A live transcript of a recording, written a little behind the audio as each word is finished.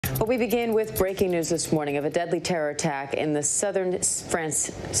Well, we begin with breaking news this morning of a deadly terror attack in the southern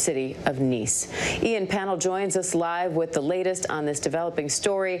France city of Nice. Ian Panel joins us live with the latest on this developing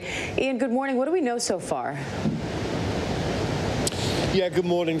story. Ian, good morning. What do we know so far? Yeah, good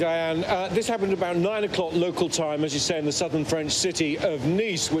morning, Diane. This happened about 9 o'clock local time, as you say, in the southern French city of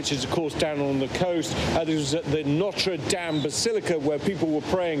Nice, which is, of course, down on the coast. This was at the Notre Dame Basilica, where people were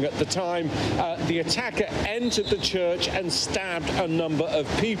praying at the time. The attacker entered the church and stabbed a number of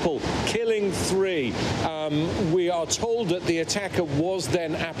people, killing 3. We are told that the attacker was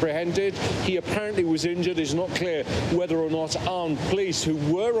then apprehended. He apparently was injured. It's not clear whether or not armed police, who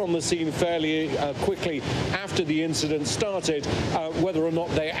were on the scene fairly quickly after the incident started, whether or not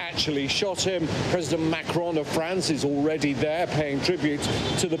they actually shot him. President Macron of France is already there paying tribute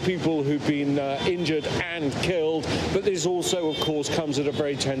to the people who've been injured and killed. But this also, of course, comes at a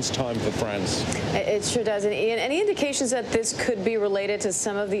very tense time for France. It sure does. And Ian, any indications that this could be related to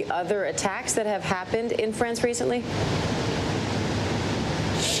some of the other attacks that have happened in France recently?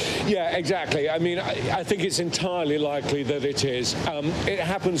 Yeah, exactly. I mean, I think it's entirely likely that it is. It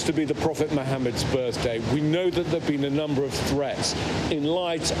happens to be the Prophet Muhammad's birthday. We know that there have been a number of threats in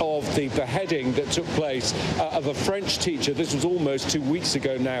light of the beheading that took place of a French teacher. This was almost 2 weeks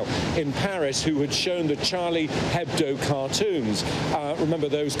ago now in Paris, who had shown the Charlie Hebdo cartoons. Remember,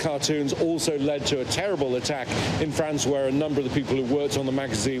 those cartoons also led to a terrible attack in France where a number of the people who worked on the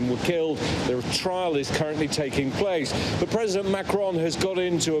magazine were killed. Their trial is currently taking place. But President Macron has got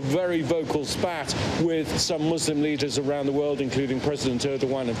into a very vocal spat with some Muslim leaders around the world, including President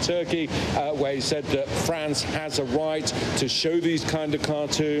Erdogan of Turkey, where he said that France has a right to show these kind of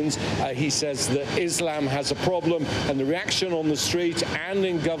cartoons. He says that Islam has a problem, and the reaction on the street and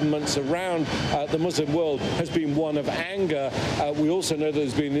in governments around the Muslim world has been one of anger. We also know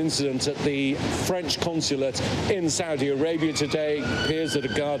there's been an incident at the French consulate in Saudi Arabia today. It appears that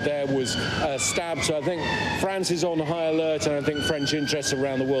a guard there was stabbed. So I think France is on high alert, and I think French interests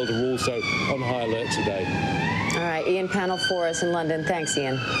around the world are also on high alert today. All right, Ian Panel for us in London. Thanks,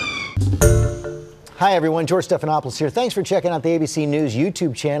 Ian. Hi, everyone. George Stephanopoulos here. Thanks for checking out the ABC News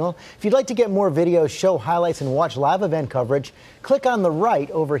YouTube channel. If you'd like to get more videos, show highlights, and watch live event coverage, click on the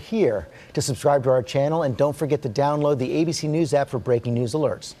right over here to subscribe to our channel. And don't forget to download the ABC News app for breaking news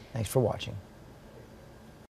alerts. Thanks for watching.